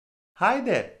Hi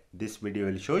there, this video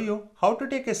will show you how to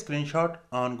take a screenshot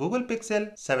on Google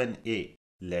Pixel 7a.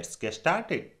 Let's get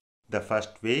started. The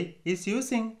first way is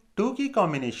using two key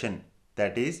combination,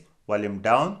 that is volume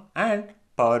down and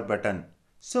power button.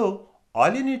 So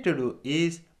all you need to do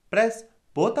is press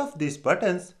both of these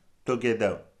buttons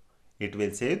together. It will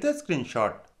save the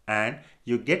screenshot and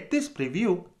you get this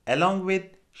preview along with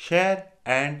share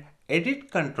and edit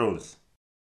controls.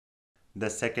 The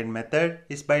second method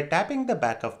is by tapping the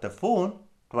back of the phone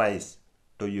twice.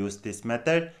 To use this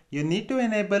method, you need to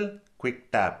enable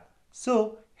Quick Tap.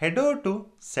 So head over to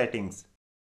Settings.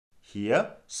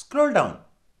 Here, scroll down,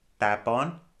 tap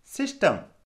on System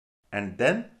and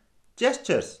then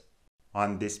Gestures.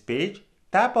 On this page,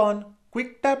 tap on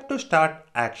Quick Tap to start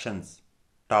actions.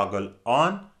 Toggle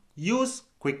on Use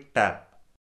Quick Tap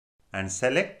and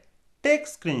select Take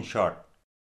Screenshot.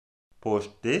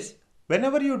 Post this.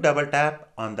 Whenever you double tap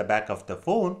on the back of the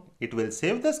phone, it will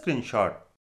save the screenshot.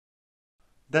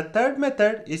 The third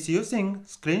method is using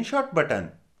screenshot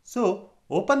button. So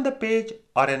open the page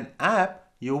or an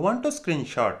app you want to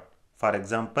screenshot. For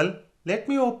example, let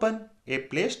me open a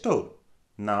Play Store.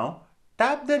 Now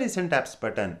tap the recent apps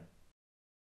button.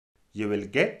 You will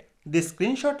get the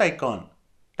screenshot icon.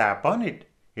 Tap on it.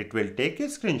 It will take a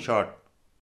screenshot.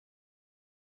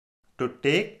 To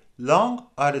take long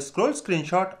or scroll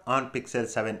screenshot on Pixel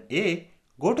 7a,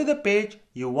 go to the page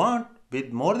you want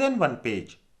with more than one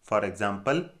page. For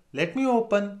example, let me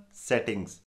open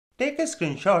Settings. Take a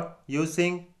screenshot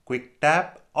using Quick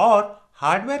Tap or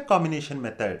hardware combination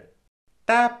method.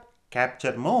 Tap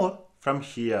Capture More from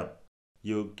here.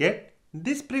 You get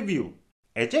this preview.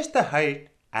 Adjust the height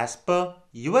as per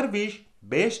your wish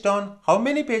based on how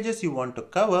many pages you want to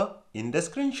cover in the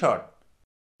screenshot.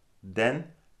 Then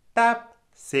tap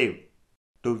Save.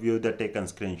 To view the taken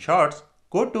screenshots,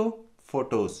 go to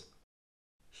Photos.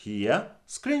 Here,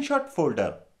 Screenshot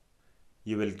folder.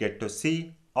 You will get to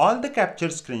see all the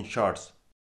captured screenshots.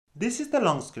 This is the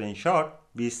long screenshot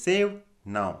we saved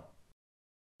now.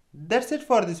 That's it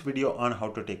for this video on how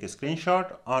to take a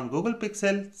screenshot on Google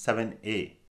Pixel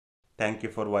 7a. Thank you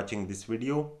for watching this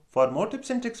video. For more tips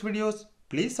and tricks videos,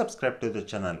 please subscribe to the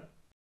channel.